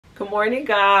Good morning,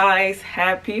 guys.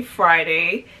 Happy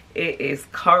Friday. It is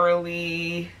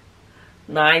currently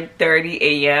 9:30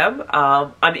 a.m.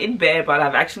 I'm in bed, but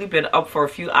I've actually been up for a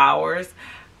few hours.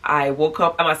 I woke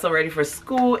up, got myself ready for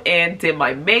school, and did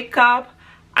my makeup.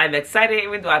 I'm excited,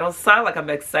 even though I don't sound like I'm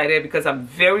excited, because I'm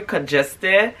very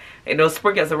congested. You know,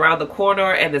 spring is around the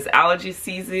corner, and it's allergy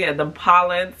season, and them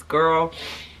pollens, girl,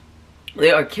 they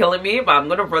are killing me. But I'm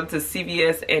gonna run to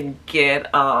CVS and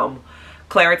get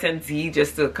Claritin D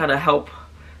just to kind of help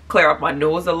clear up my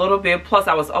nose a little bit. Plus,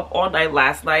 I was up all night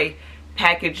last night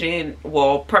packaging,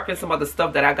 well, prepping some of the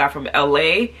stuff that I got from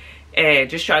LA, and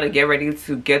just trying to get ready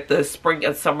to get the spring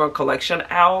and summer collection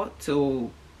out.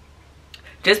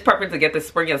 Just prepping to get the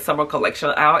spring and summer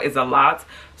collection out is a lot.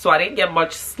 So I didn't get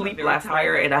much sleep last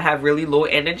night, and I have really low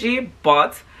energy,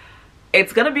 but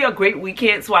it's gonna be a great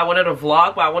weekend. So I wanted to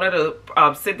vlog, but I wanted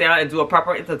to sit down and do a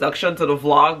proper introduction to the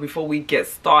vlog before we get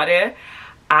started.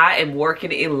 I am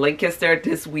working in Lancaster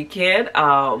this weekend.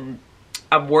 I'm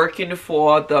working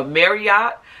for the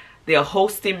Marriott. They're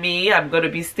hosting me. I'm going to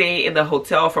be staying in the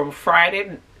hotel from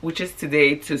Friday, which is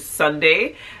today, to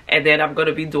Sunday. And then I'm going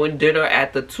to be doing dinner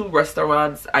at the 2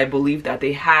 restaurants I believe that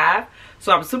they have.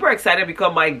 So I'm super excited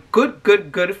because my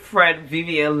good friend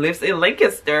Vivian lives in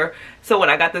Lancaster. So when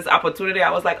I got this opportunity,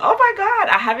 I was like, oh my God,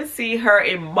 I haven't seen her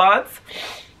in months.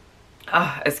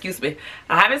 Excuse me.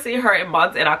 I haven't seen her in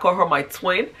months, and I call her my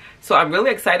twin. So I'm really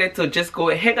excited to just go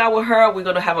and hang out with her. We're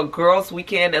going to have a girls'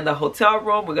 weekend in the hotel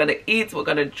room. We're going to eat. We're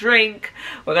going to drink.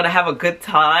 We're going to have a good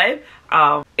time.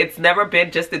 It's never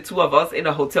been just the two of us in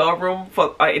a hotel room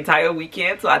for an entire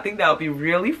weekend. So I think that'll be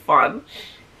really fun.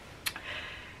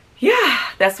 Yeah,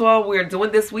 that's what we're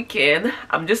doing this weekend.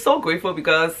 I'm just so grateful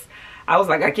because I was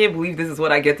like, I can't believe this is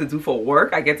what I get to do for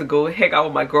work. I get to go hang out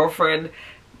with my girlfriend,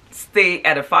 stay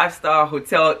at a 5-star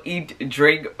hotel, eat,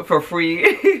 drink for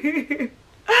free.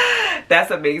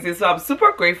 That's amazing. So I'm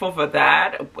super grateful for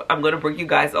that. I'm gonna bring you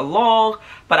guys along,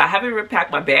 but I haven't repacked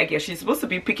my bag yet. She's supposed to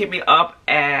be picking me up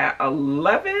at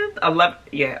 11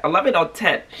 or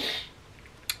 10.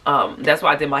 That's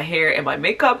why I did my hair and my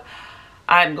makeup.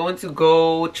 I'm going to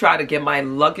go try to get my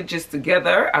luggages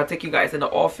together. I'll take you guys in the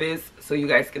office so you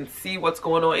guys can see what's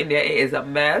going on in there. It is a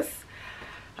mess.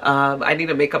 I need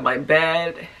to make up my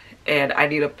bed, and I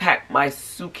need to pack my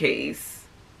suitcase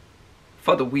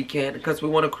for the weekend because we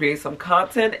want to create some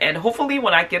content. And hopefully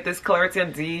when I get this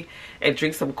Claritin D and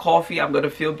drink some coffee, I'm going to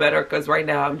feel better, because right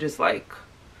now I'm just like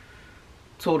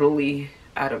totally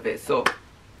out of it. So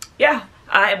yeah,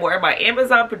 I am wearing my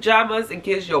Amazon pajamas in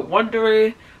case you're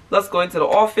wondering. Let's go into the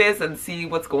office and see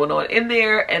what's going on in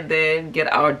there, and then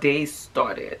get our day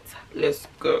started. Let's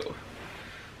go.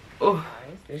 Oh,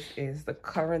 this is the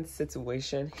current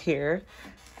situation here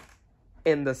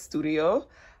in the studio.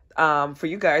 For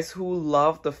you guys who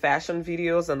love the fashion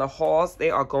videos and the hauls,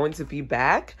 they are going to be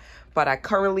back, but I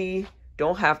currently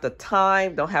don't have the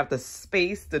time, don't have the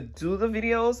space to do the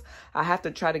videos. I have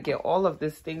to try to get all of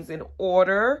these things in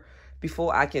order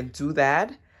before I can do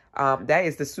that. That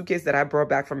is the suitcase that I brought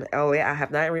back from LA. I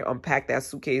have not even unpacked that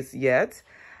suitcase yet.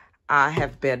 I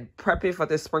have been prepping for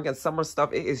this spring and summer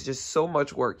stuff. It is just so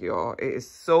much work, y'all. It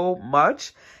is so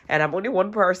much. And I'm only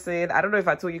one person. I don't know if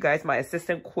I told you guys, my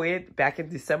assistant quit back in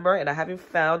December, and I haven't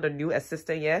found a new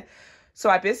assistant yet. So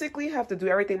I basically have to do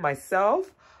everything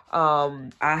myself. I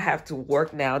have to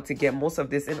work now to get most of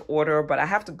this in order, but I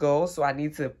have to go. So I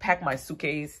need to pack my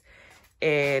suitcase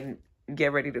and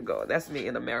get ready to go. That's me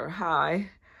in the mirror. Hi.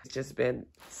 It's just been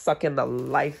sucking the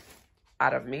life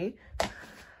out of me.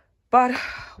 But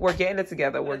we're getting it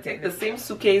together. We're taking the same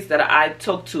suitcase that I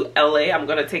took to LA. I'm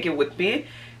going to take it with me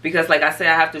because, like I said,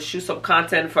 I have to shoot some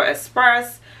content for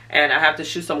Express, and I have to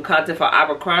shoot some content for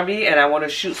Abercrombie, and I want to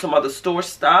shoot some other store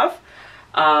stuff.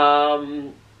 So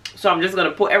I'm just going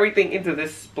to put everything into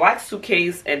this black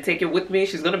suitcase and take it with me.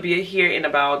 She's going to be here in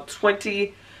about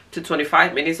 20 to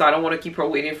 25 minutes, so I don't want to keep her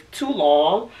waiting for too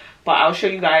long. But I'll show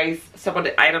you guys some of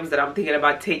the items that I'm thinking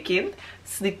about taking.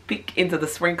 Sneak peek into the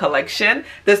spring collection.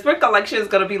 The spring collection is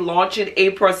going to be launching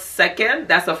April 2nd.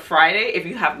 That's a Friday. If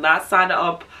you have not signed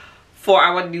up for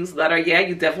our newsletter yet,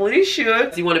 you definitely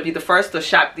should. You want to be the first to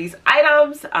shop these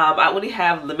items. I only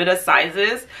have limited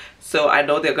sizes, so I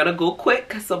know they're going to go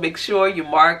quick. So make sure you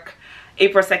mark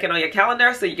April 2nd on your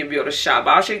calendar so you can be able to shop.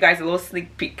 I'll show you guys a little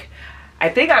sneak peek. I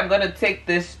think I'm going to take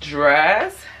this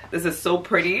dress. This is so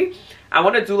pretty. I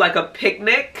want to do like a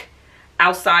picnic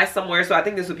outside somewhere, so I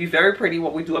think this would be very pretty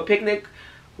when we do a picnic.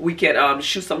 We can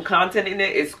shoot some content in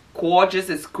it. It's gorgeous.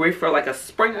 It's great for like a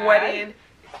spring wedding.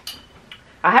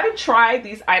 I haven't tried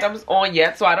these items on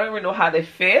yet, so I don't even know how they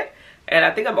fit. And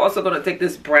I think I'm also going to take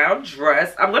this brown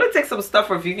dress. I'm going to take some stuff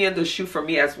for Vivian to shoot for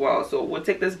me as well. So we'll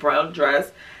take this brown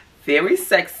dress. very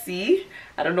sexy.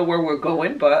 I don't know where we're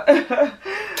going, but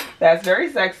that's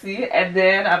very sexy. And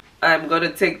then I'm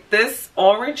gonna take this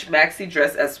orange maxi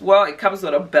dress as well. It comes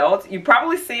with a belt. You've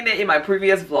probably seen it in my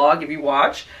previous vlog if you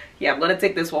watch. Yeah, I'm gonna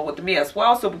take this one with me as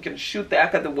well so we can shoot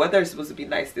that because the weather is supposed to be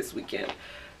nice this weekend.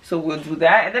 So we'll do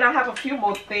that. And then I have a few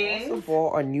more things. I also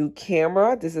bought a new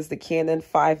camera. This is the Canon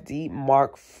 5D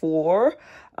Mark IV.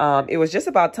 It was just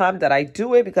about time that I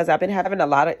do it because I've been having a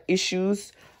lot of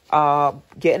issues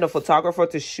getting a photographer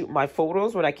to shoot my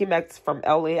photos. When I came back from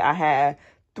LA, I had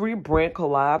 3 brand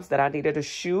collabs that I needed to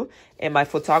shoot, and my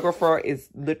photographer is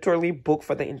literally booked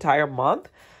for the entire month.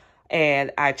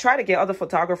 And I tried to get other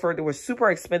photographers. They were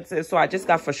super expensive, so I just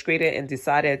got frustrated and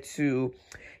decided to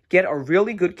get a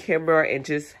really good camera and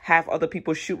just have other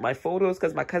people shoot my photos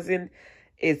because my cousin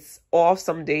is off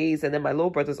some days and then my little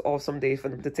brother's off some days for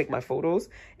them to take my photos.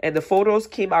 And the photos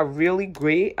came out really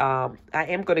great. I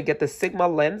am going to get the Sigma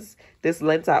lens. This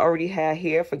lens I already had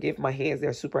here. Forgive my hands,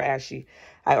 they're super ashy.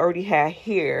 I already had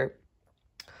here.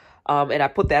 And I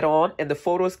put that on and the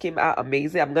photos came out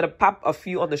amazing. I'm going to pop a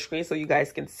few on the screen so you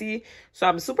guys can see. So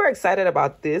I'm super excited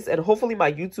about this, and hopefully my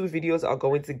YouTube videos are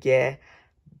going to get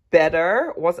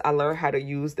better once I learn how to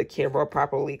use the camera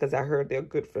properly because I heard they're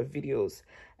good for videos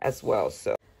as well.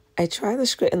 So I tried to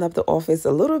straighten up the office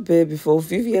a little bit before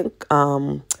Vivian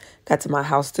got to my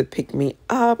house to pick me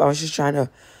up. I was just trying to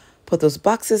put those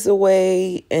boxes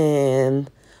away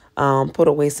and put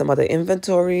away some of the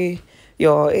inventory.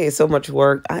 Y'all, it's so much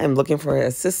work. I am looking for an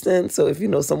assistant. So if you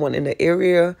know someone in the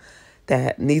area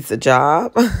that needs a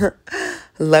job,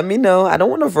 let me know. I don't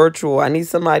want a virtual. I need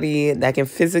somebody that can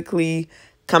physically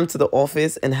come to the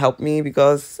office and help me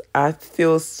because I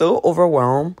feel so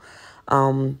overwhelmed.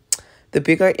 The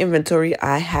bigger inventory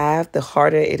I have, the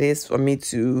harder it is for me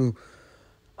to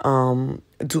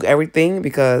do everything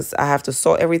because I have to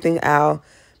sort everything out,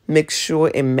 make sure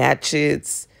it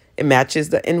matches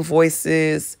the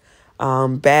invoices,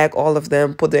 bag all of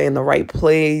them, put them in the right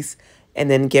place, and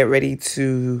then get ready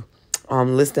to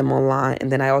list them online.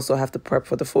 And then I also have to prep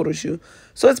for the photo shoot.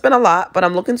 So it's been a lot, but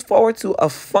I'm looking forward to a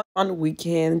fun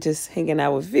weekend, just hanging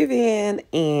out with Vivian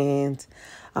and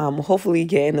hopefully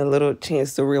getting a little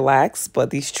chance to relax. But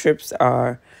these trips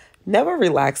are never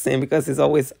relaxing because it's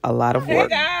always a lot of work.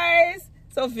 Hey guys,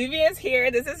 so Vivian's here.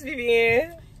 This is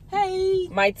Vivian. Hey.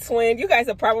 My twin. You guys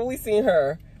have probably seen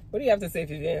her. What do you have to say,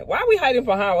 Vivian? Why are we hiding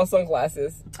behind our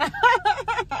sunglasses?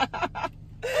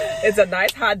 It's a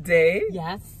nice hot day.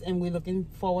 Yes, and we're looking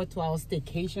forward to our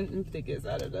staycation.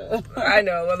 I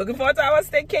know, we're looking forward to our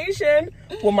staycation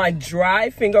with my dry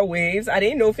finger waves. I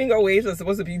didn't know finger waves were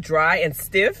supposed to be dry and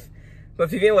stiff, but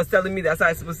Vivian was telling me that's how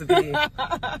it's supposed to be.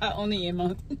 Only a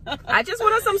month. I just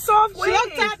wanted some soft waves. She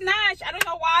looks top notch. I don't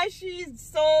know why she's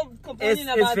so complaining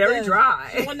about It's very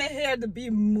dry. She wanted her to be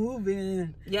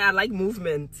moving. Yeah, I like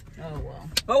movement. Oh, well.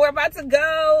 But we're about to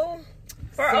go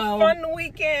for a fun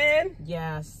weekend.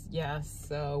 Yes, yes.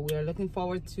 So we're looking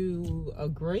forward to a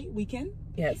great weekend.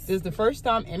 Yes. This is the first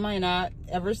time Emma and I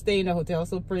ever stay in a hotel,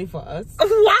 so pray for us.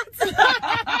 What?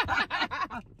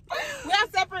 We have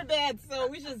separate beds, so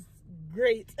we just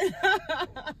great. I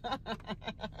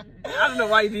don't know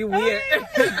why you're weird.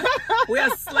 We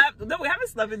have slept. No, we haven't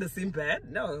slept in the same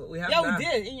bed. No, we haven't. Yeah, we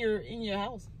did in your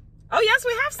house. Oh yes,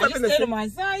 we have slept in the same. You stayed on my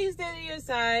side. You stayed on your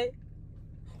side.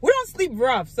 We don't sleep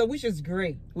rough, so which is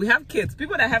great. We have kids.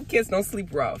 People that have kids don't sleep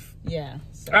rough. Yeah.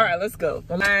 So. All right, let's go.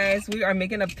 Guys, we are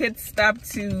making a pit stop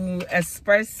to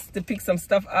Express to pick some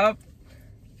stuff up.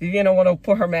 Vivian don't want to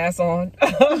put her mask on.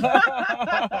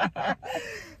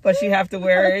 But she have to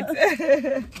wear it.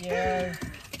 Yes.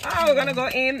 Oh, we're gonna go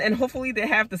in and hopefully they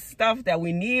have the stuff that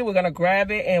we need. We're gonna grab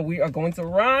it and we are going to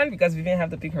run because Vivian have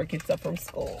to pick her kids up from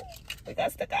school. We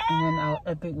got to go. And then our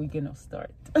epic weekend will start.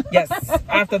 Yes,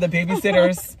 after the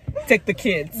babysitters take the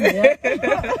kids. Yep.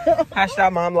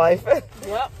 Hashtag mom life.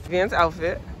 Yep. Vivian's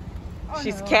outfit.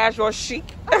 She's casual chic.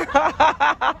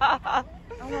 I'm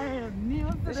wearing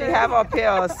meals today. She have a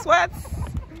pair of sweats,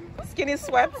 skinny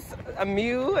sweats, a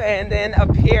mule, and then a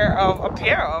pair of a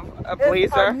blazer.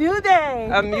 It's a new day.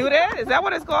 A mule day? Is that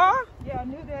what it's called? Yeah,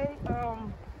 new day.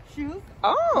 Shoes.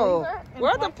 Oh,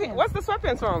 what's the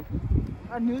sweatpants from?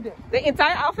 A new day. The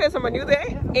entire outfit is from a new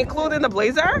day, including the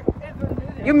blazer. It's a new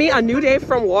day. You mean a new day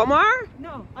from Walmart?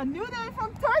 No, a new day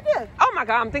from Target. Oh my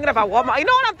God, I'm thinking about Walmart. You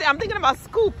know what I'm thinking about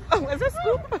Scoop. Is it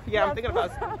Scoop? Yeah, I'm thinking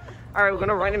about Scoop. All right, we're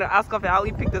gonna run into Oscar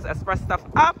Valley, pick this Express stuff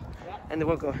up, and then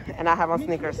we'll go. And I have on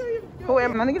sneakers. Who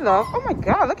am I? Gonna get it off. Oh my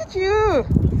God, look at you.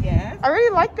 Yes. I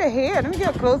really like the hair. Let me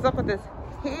get a close up of this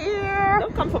hair.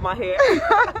 Don't come for my hair.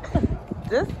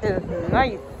 This is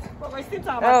nice. But we're still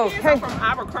talking about pants are from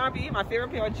Abercrombie, my favorite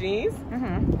pair of jeans.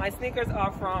 My sneakers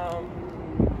are from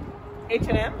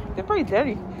H&M. They're pretty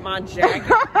dirty. My jacket.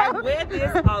 I wear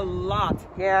this a lot.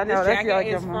 Yeah, I know. This jacket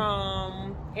is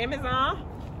from Amazon,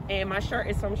 and my shirt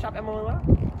is from Shop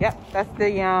Emmalyn. Yep, that's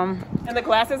the And the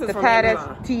glasses is the from Paris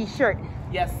Amazon. t-shirt.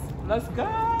 Yes, let's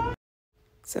go.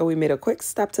 So we made a quick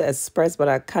stop to Express, but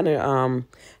I kind of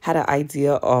had an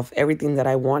idea of everything that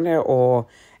I wanted, or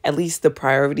at least the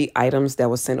priority items that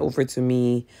was sent over to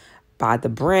me by the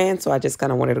brand. So I just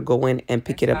kind of wanted to go in and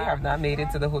pick it up. I have not made it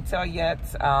to the hotel yet.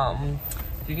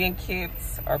 Vivian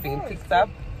kids are being picked up.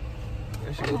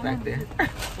 There she goes back there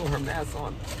with her mask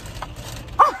on.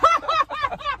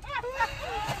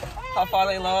 Her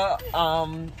father-in-law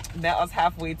met us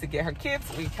halfway to get her kids.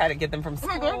 We had to get them from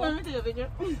school. Let me take a picture.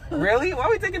 Really? Why are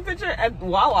we taking a picture at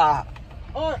Wawa?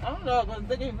 Oh, I don't know. I'm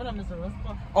taking in front of Mr. Ross'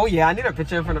 car. Oh yeah, I need a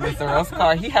picture in front of Mr. Ross'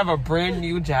 car. He have a brand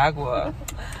new Jaguar.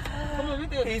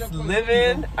 He's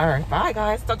living. All right, bye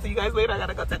guys. Talk to you guys later. I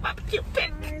gotta go take my cute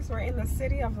pic. Guys, we're in the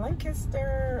city of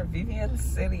Lancaster, Vivian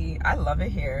City. I love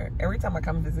it here. Every time I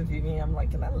come visit Vivian, I'm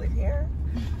like, can I live here?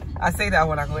 I say that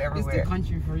when I go everywhere. It's the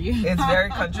country for you. It's very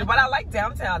country, but I like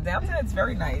downtown. Downtown, it's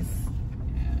very nice.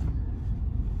 Yeah.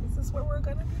 This is where we're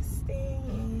gonna be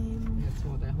staying. That's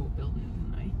what that whole building is,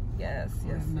 right? Yes, We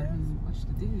yes, have yes. nothing much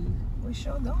to do. We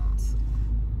sure don't.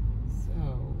 So,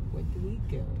 where do we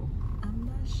go? I'm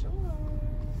not sure.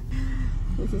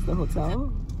 This is the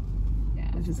hotel.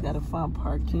 Yeah. I just gotta find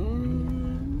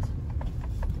parking.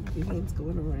 Vivian's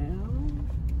going around.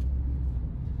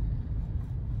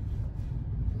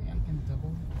 Yeah, I can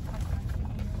double.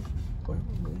 Where are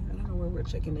we? I don't know where we're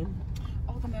checking in.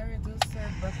 Oh, the Marriott does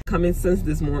serve breakfast. Coming since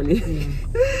this morning.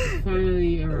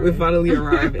 Finally arrived. We finally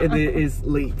arrived and it is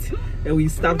late. And we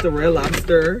stopped at Red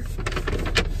Lobster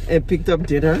and picked up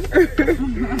dinner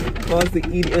for us to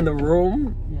eat in the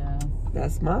room. Yeah.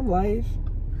 That's my life.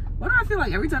 Why do I feel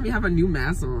like every time you have a new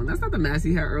mask on? That's not the mask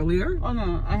you had earlier. Oh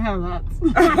no, I have lots.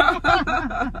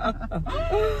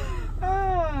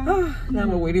 Now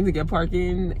we're waiting to get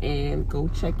parking and go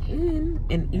check in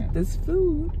and eat this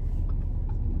food.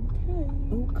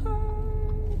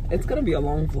 Okay. It's gonna be a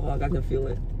long vlog. I can feel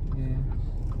it. Yeah.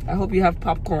 I hope you have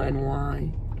popcorn and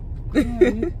wine.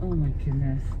 Oh my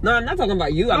goodness. No, I'm not talking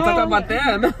about you. I'm talking about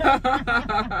them.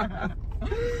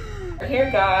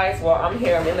 Here, guys. Well, I'm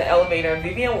here. I'm in the elevator.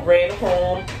 Vivian ran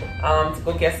home to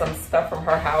go get some stuff from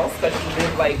her house because she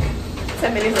lives like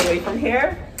 10 minutes away from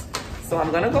here. So I'm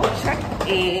gonna go check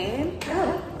in.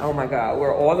 Oh my God,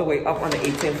 we're all the way up on the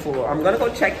 18th floor. I'm gonna go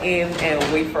check in and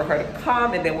wait for her to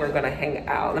come, and then we're gonna hang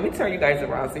out. Let me turn you guys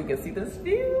around so you can see this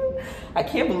view. I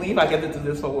can't believe I get to do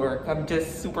this for work. I'm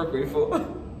just super grateful.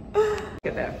 Look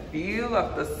at that view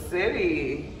of the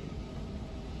city.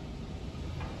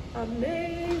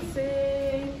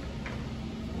 Amazing.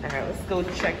 All right, let's go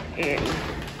check in.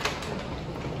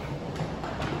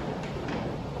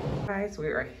 Guys, we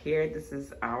are here. This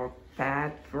is our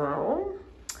bathroom.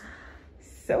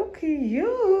 So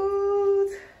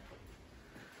cute.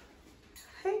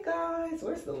 Hey guys,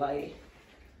 where's the light?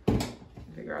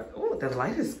 Figure out. Oh, the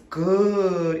light is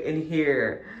good in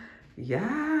here.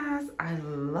 Yes, I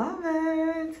love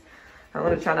it. I'm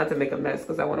gonna try not to make a mess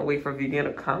because I want to wait for Vivian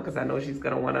to come because I know she's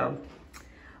gonna want to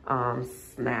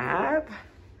snap.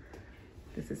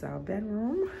 This is our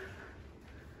bedroom.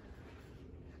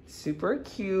 Super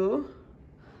cute.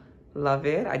 Love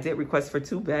it. I did request for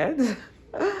 2 beds.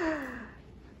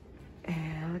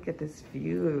 And look at this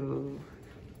view.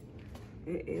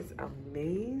 It is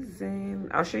amazing.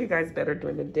 I'll show you guys better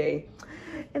during the day.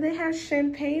 And they have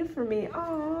champagne for me.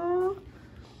 Oh,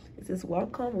 it says,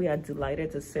 welcome. We are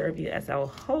delighted to serve you as our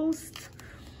host.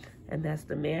 And that's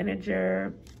the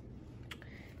manager.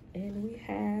 And we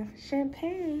have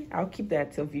champagne. I'll keep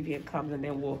that till Vivian comes and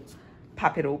then we'll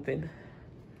pop it open.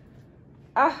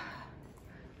 Ah,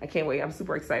 I can't wait. I'm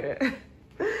super excited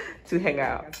to hang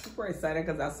out. I'm super excited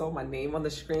because I saw my name on the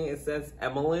screen. It says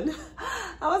Emmalyn.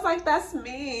 I was like, that's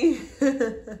me. Do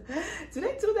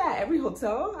they do that at every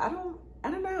hotel? I don't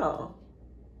know.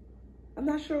 I'm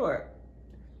not sure.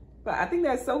 But I think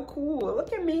that's so cool.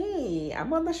 Look at me.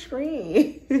 I'm on the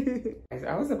screen.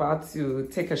 I was about to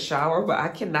take a shower, but I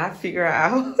cannot figure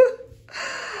out.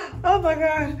 Oh my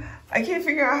God. I can't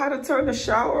figure out how to turn the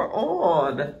shower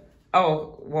on.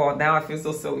 Oh, well, now I feel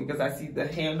so silly because I see the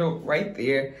handle right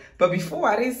there. But before,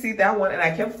 I didn't see that one, and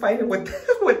I kept fighting with,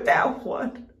 with that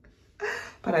one.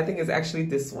 But I think it's actually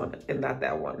this one and not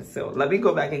that one. So let me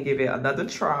go back and give it another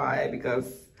try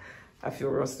because I feel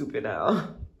real stupid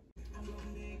now.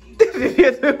 I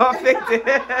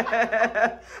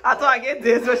thought I get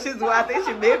this, but I think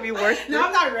she may be worse. No,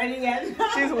 I'm not ready yet.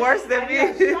 She's worse than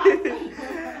me.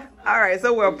 All right,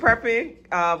 so we're prepping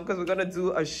because we're gonna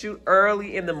do a shoot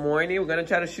early in the morning. We're gonna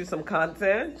try to shoot some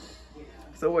content.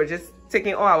 So we're just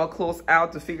taking all our clothes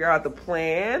out to figure out the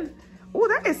plan. Oh,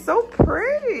 that is so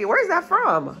pretty. Where is that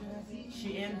from?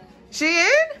 Shein.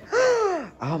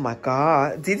 Shein? Oh my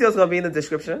God. Details gonna be in the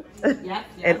description. Yes,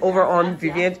 And over on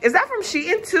Vivian. Is that from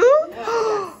Shein too?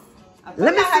 Yes.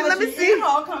 Let me see, let me see.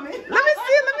 Let me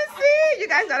see. You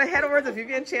guys gotta head over to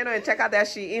Vivian channel and check out that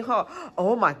Shein haul.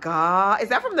 Oh my God. Is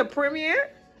that from the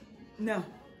premiere? No.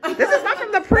 This is not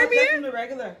from the premiere? That's from the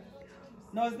regular.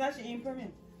 No, it's not Shein premiere.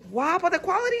 Wow, but the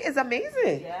quality is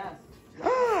amazing. Yes.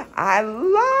 I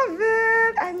love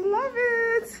it. I love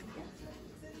it.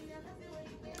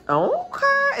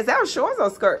 Okay. Is that a shorts or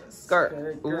skirt?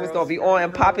 Skirt. Ooh, it's gonna be on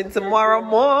and popping tomorrow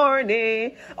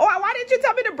morning. Oh, why didn't you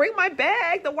tell me to bring my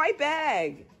bag, the white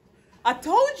bag? I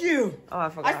told you. Oh, I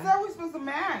forgot. I said we were supposed to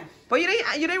match. But you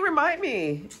didn't remind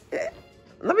me.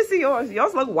 Let me see yours.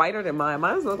 Yours look whiter than mine.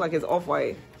 Mine looks like it's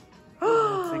off-white.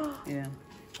 Yeah.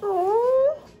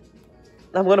 Oh.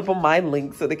 I'm gonna put my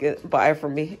link so they can buy it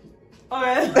from me.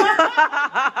 Okay.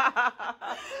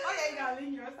 Okay,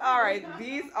 yours. All right,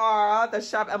 these are the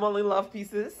Shop Emmalyn Love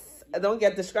pieces. Don't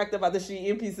get distracted by the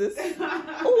Shein pieces.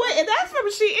 Oh wait, and that's from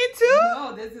Shein too?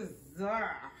 No, this is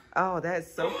Zara. Oh, that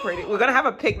is so pretty. We're gonna have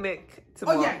a picnic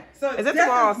tomorrow. Oh yeah. So is it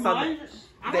tomorrow or Sunday?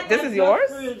 This is yours?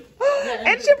 And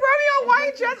she brought me a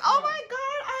white dress. Oh my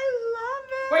God, I love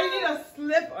it. But you need a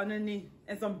slip underneath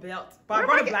and some belt. But I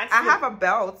brought a black slip. I have a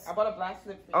belt. I bought a black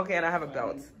slip. Okay, and I have a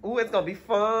belt. Ooh, it's gonna be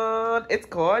fun. It's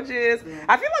gorgeous. Yeah.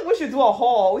 I feel like we should do a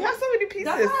haul. We have so many pieces.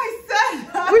 That's what I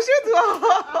said. We should do a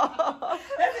haul.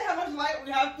 Let's see how much light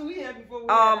we have to have before we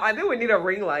I think we need a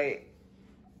ring light.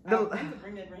 I need to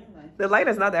bring that ring light. The light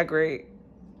is not that great.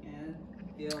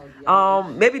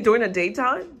 Yeah. Maybe during the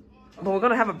daytime. But we're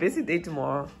gonna have a busy day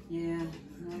tomorrow. Yeah.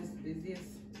 Nice busiest.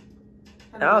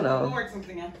 I don't know. We'll work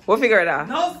something out. We'll figure it out.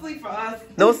 No sleep for us.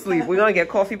 No sleep. We're gonna get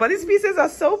coffee. But these pieces are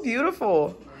so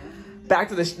beautiful. Back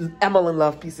to the Emmalyn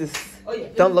Love pieces. Oh, yeah.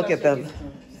 Don't look at them.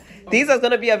 These are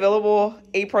gonna be available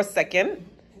April 2nd.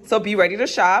 So be ready to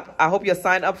shop. I hope you're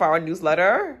signed up for our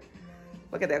newsletter.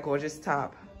 Look at that gorgeous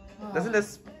top. Doesn't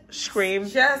this scream?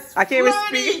 Just I can't even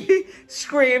speak.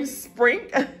 Scream spring.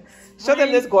 Show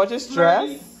them this gorgeous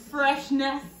dress.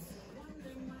 Freshness.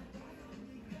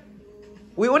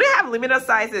 We only have limited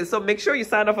sizes, so make sure you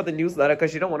sign up for the newsletter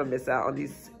because you don't want to miss out on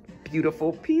these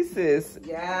beautiful pieces.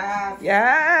 Yes.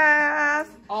 Yes.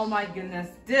 Oh my goodness.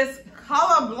 This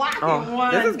color blocking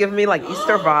one. This is giving me like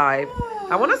Easter vibe.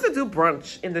 I want us to do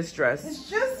brunch in this dress. It's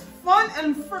just fun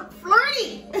and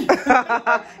flirty.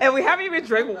 And we haven't even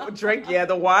drank yet.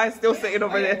 The wine's still sitting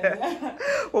over there.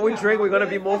 When we drink, we're going to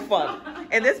be more fun.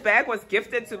 And this bag was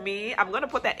gifted to me. I'm going to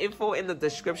put that info in the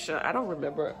description. I don't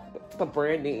remember the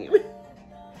brand name.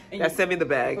 That sent me the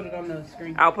bag. Put it on the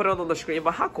screen. I'll put it on the screen.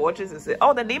 But how gorgeous is it?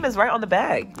 Oh, the name is right on the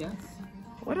bag. Yes.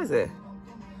 What is it?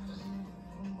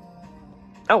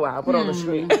 Oh, wow. I'll put it on the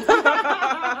screen.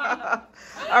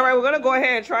 All right, we're going to go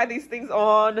ahead and try these things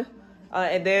on.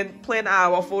 And then plan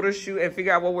our photo shoot and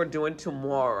figure out what we're doing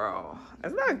tomorrow.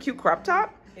 Isn't that a cute crop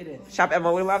top? It is.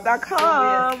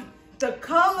 ShopEmmalynLove.com. The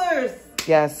colors.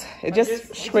 Yes, it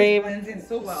just screams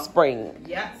so well. spring.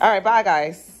 Yes. All right, bye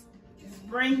guys.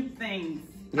 Spring things.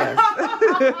 Yes.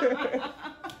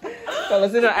 So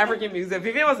listen to African music.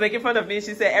 Vivian was making fun of me.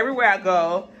 She said, everywhere I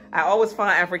go, I always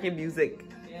find African music.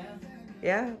 Yeah.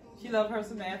 Yeah. She loved her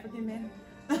some African men.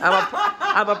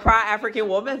 I'm a proud African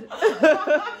woman.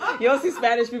 You don't see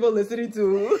Spanish people listening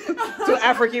to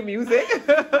African music.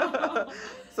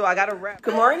 So I gotta rap.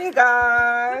 Good morning,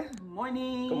 guys. Good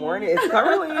morning. Good morning. It's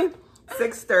currently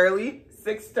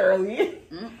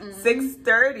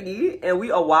 6:30, and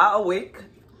we are wide awake.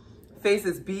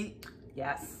 Faces beat.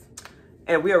 Yes.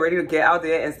 And we are ready to get out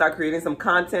there and start creating some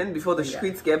content before the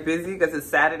streets get busy, because it's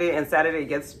Saturday, and Saturday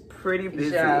gets pretty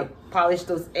busy. Yeah, polish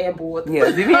those airboards.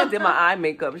 Yeah, Vivian did my eye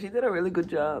makeup. She did a really good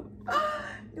job.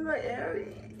 You're like,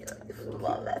 Ari,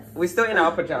 We're still in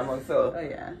our pajamas,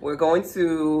 so we're going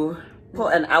to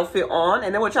put an outfit on,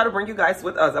 and then we'll try to bring you guys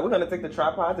with us. Are we going to take the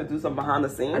tripod to do some behind the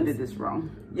scenes? I did this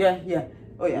wrong. Yeah.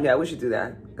 Oh, yeah. Yeah, we should do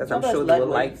that, because I'm sure they would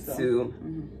like to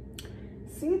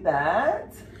see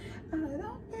that. I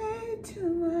don't pay too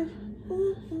much.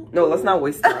 No, let's not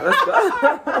waste time. Let's go.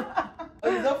 Are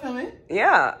you still filming?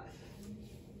 Yeah.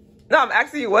 No, I'm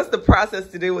asking you, what's the process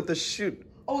today with the shoot?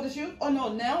 Oh, the shoot? Oh,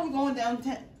 no. Now we're going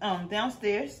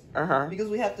downstairs. Because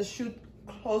we have to shoot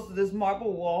close to this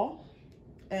marble wall.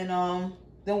 And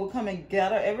then we'll come and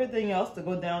gather everything else to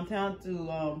go downtown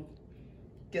to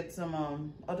get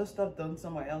some other stuff done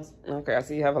somewhere else. Okay, I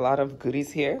see you have a lot of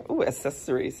goodies here. Ooh,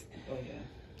 accessories. Oh, yeah.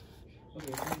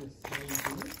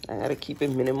 I gotta keep it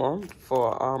minimum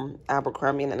for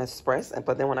Abercrombie and Express,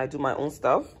 but then when I do my own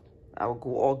stuff, I will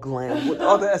go all glam with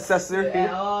all the accessories.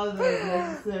 Yeah, all the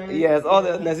necessary. Yes, all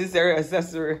the necessary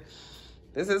accessory.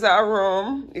 This is our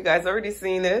room. You guys already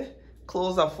seen it.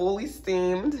 Clothes are fully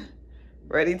steamed,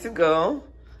 ready to go.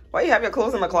 Why you have your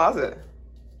clothes in the closet?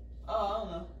 Oh, I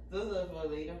don't know. Those are for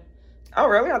later. Oh,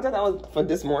 really? I thought that was for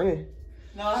this morning.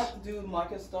 No, I have to do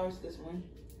market stars this morning.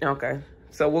 Okay.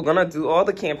 So we're gonna do all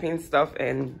the campaign stuff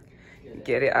and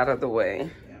get it out of the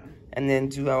way. Yeah. And then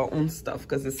do our own stuff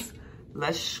because it's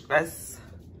less stress.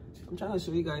 I'm trying to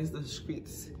show you guys the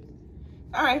streets.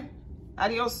 All right,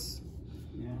 adios.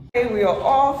 Yeah. Okay, we are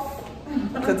off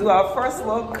to do our first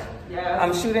look. Yeah.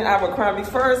 I'm shooting Abercrombie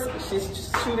first. She's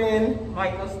shooting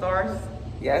Michael stars.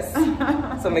 Yes.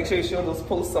 So make sure you show those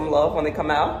posts some love when they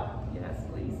come out. Yes,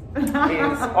 please. It's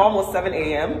almost 7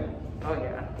 a.m. Oh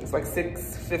yeah. It's like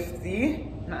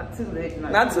 6:50. Not too late.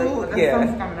 Not too late. The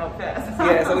sun's coming out fast.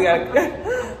 Yeah, so we gotta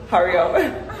hurry up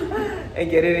and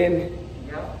get it in.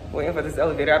 Yep. Waiting for this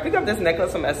elevator. I picked up this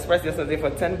necklace from Express yesterday for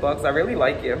 10 bucks. I really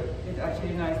like it. It's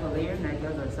actually nice. The layered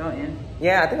necklace are so in.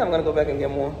 Yeah, I think I'm gonna go back and get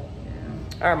more.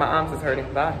 Yeah. All right, my arms is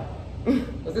hurting. Bye.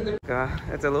 God,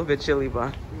 it's a little bit chilly,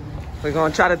 but we're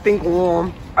gonna try to think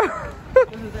warm.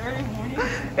 This is early morning.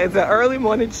 It's an early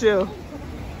morning chill.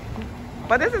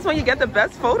 But this is when you get the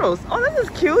best photos. Oh, this is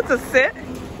cute to sit.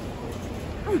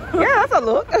 Yeah, that's a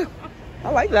look. I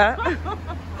like that.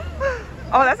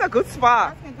 Oh, that's a good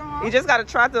spot. You just gotta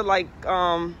try to like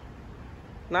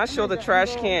not show the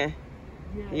trash can.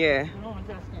 Yeah.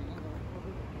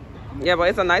 Yeah, but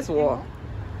it's a nice wall.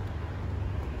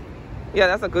 Yeah,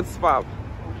 that's a good spot.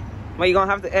 But you're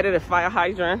gonna have to edit a fire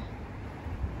hydrant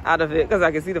out of it because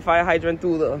I can see the fire hydrant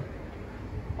through the.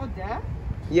 Oh, that?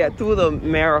 Yeah, through the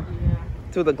mirror,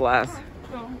 through the glass.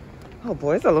 Oh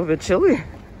boy, it's a little bit chilly.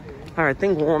 All right,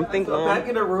 think warm, think warm. Back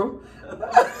in the room. Don't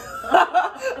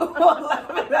look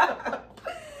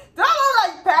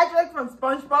like Patrick from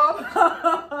SpongeBob.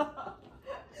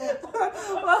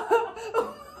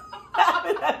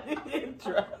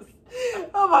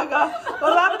 Oh my God!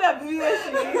 What happened to that beauty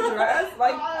Shein dress?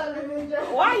 Like,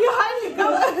 why are you hiding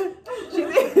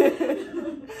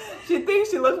it? She thinks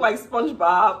she looks like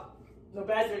SpongeBob. No,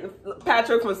 Patrick.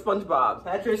 Patrick from SpongeBob.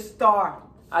 Patrick Star.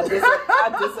 I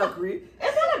disagree.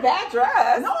 It's not a bad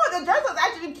dress. No, the dress was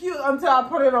actually cute until I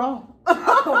put it on.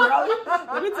 Oh, really?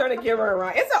 Let me turn the camera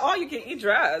around. It's an all-you-can-eat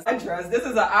dress. This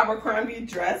is an Abercrombie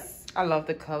dress. I love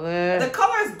the color. The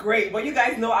color is great, but you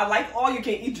guys know I like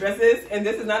all-you-can-eat dresses, and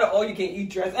this is not an all-you-can-eat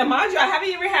dress. And mind you, I haven't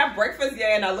even had breakfast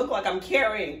yet, and I look like I'm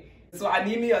carrying. So I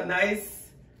need me a nice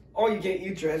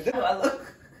all-you-can-eat dress. This is how I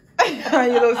look.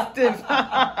 You look stiff.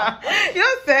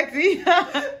 You're sexy.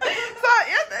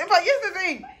 But here's the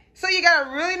thing. So you got a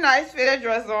really nice fitted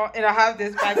dress on, and I have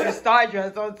this Patrick Star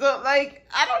dress on. So like,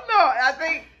 I don't know. I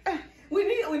think we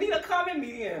need a common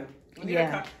medium. But we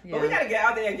gotta get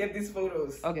out there and get these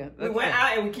photos. Okay. We went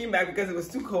out and we came back because it was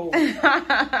too cold. Oh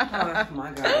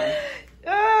my God.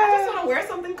 I just want to wear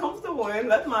something comfortable and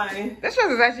let my. This dress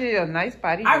is actually a nice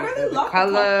party. I really love the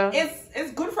color.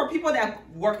 It's good for people that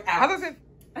work out. How does it?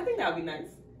 I think that would be nice.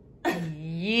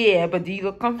 Yeah, but do you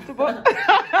look comfortable? Okay.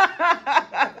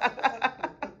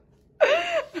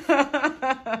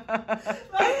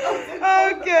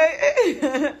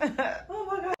 Oh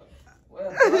my God.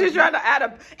 She's trying to add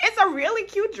up. It's a really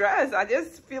cute dress. I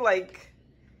just feel like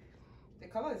the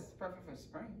color is perfect for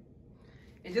spring.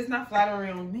 It's just not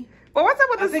flattering on me. But what's up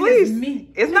with the sleeves? It's me.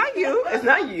 It's not you. It's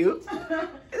not you.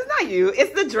 It's not you.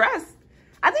 It's the dress.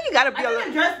 I think you gotta be a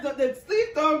little. The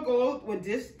sleeve don't go with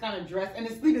this kind of dress, and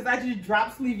the sleeve is actually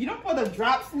drop sleeve. You don't put a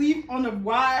drop sleeve on a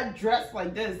wide dress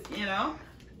like this, you know?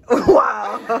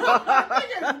 Wow.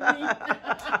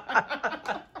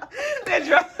 That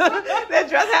dress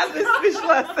has me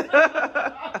speechless.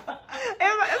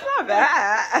 It's not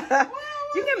bad.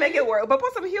 You can make it work, but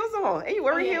put some heels on. Ain't you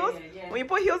wearing heels? Yeah. When you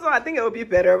put heels on, I think it would be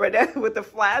better. But then with the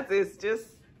flats, it's just.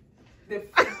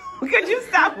 Could you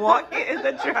stop walking in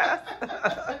the dress?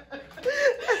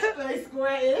 Like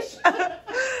square-ish.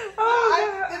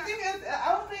 Oh, the thing is,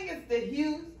 I don't think it's the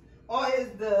heels or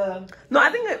it's the. No, I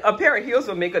think a pair of heels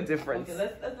will make a difference.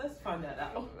 Okay, let's find that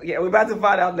out. Yeah, we're about to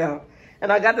find out now. And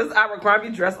I got this Abercrombie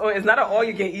dress on. It's not an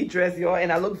all-you-can-eat dress, y'all,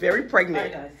 and I look very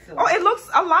pregnant. Oh, it looks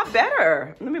a lot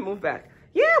better. Let me move back.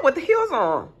 Yeah, with the heels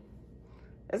on.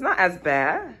 It's not as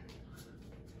bad.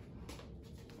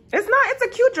 It's not. It's a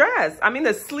cute dress. I mean,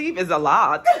 the sleeve is a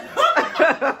lot.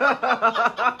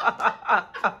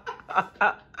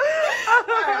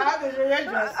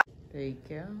 There you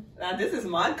go. Now this is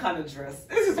my kind of dress.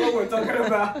 This is what we're talking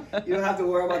about. You don't have to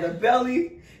worry about the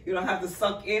belly. You don't have to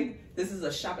suck in. This is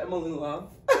a shop Emmalyn love.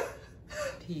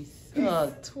 Peace.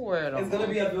 Oh, twirl. It's gonna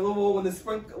be available when the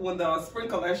spring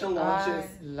collection launches.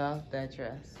 I love that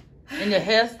dress. And your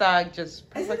hairstyle just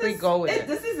perfectly go with it.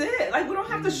 This is it. Like, we don't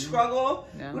have to struggle.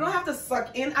 No. We don't have to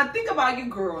suck in. I think about you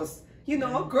girls. You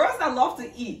know, girls that love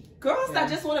to eat. Girls that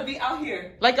just want to be out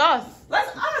here. Like us.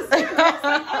 That's us. You know, like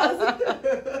us.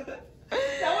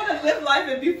 That want to live life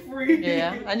and be free.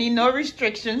 Yeah. I need no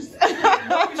restrictions.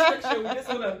 No restriction. We just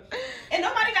want to. And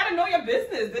nobody got to know your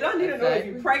business. They don't need to know if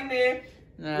you're pregnant,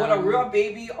 with a real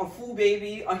baby, a full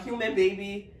baby, a human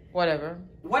baby. Whatever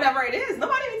it is.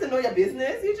 Nobody needs to know your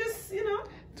business. You just, you know.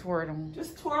 Twirl.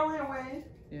 Just twirling away.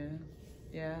 Yeah.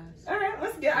 Yeah. All right,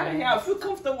 let's get out of here. I feel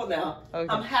comfortable now.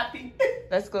 Okay. I'm happy.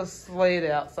 Let's go slay it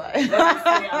outside. Let's go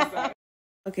slay outside.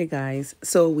 Okay, guys.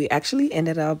 So we actually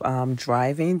ended up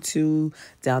driving to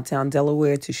downtown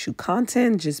Delaware to shoot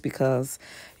content just because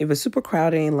it was super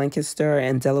crowded in Lancaster,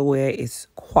 and Delaware is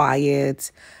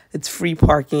quiet. It's free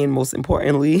parking, most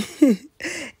importantly.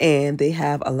 And they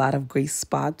have a lot of great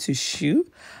spots to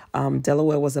shoot.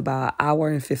 Delaware was about an hour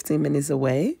and 15 minutes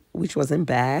away, which wasn't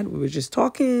bad. We were just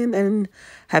talking and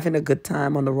having a good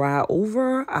time on the ride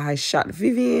over. I shot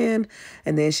Vivian,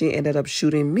 and then she ended up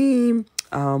shooting me.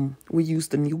 We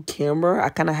used the new camera. I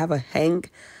kind of have a hang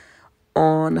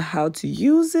on how to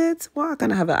use it. Well, I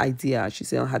kind of have an idea, I should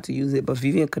say, on how to use it, but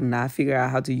Vivian could not figure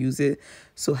out how to use it.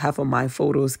 So half of my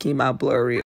photos came out blurry.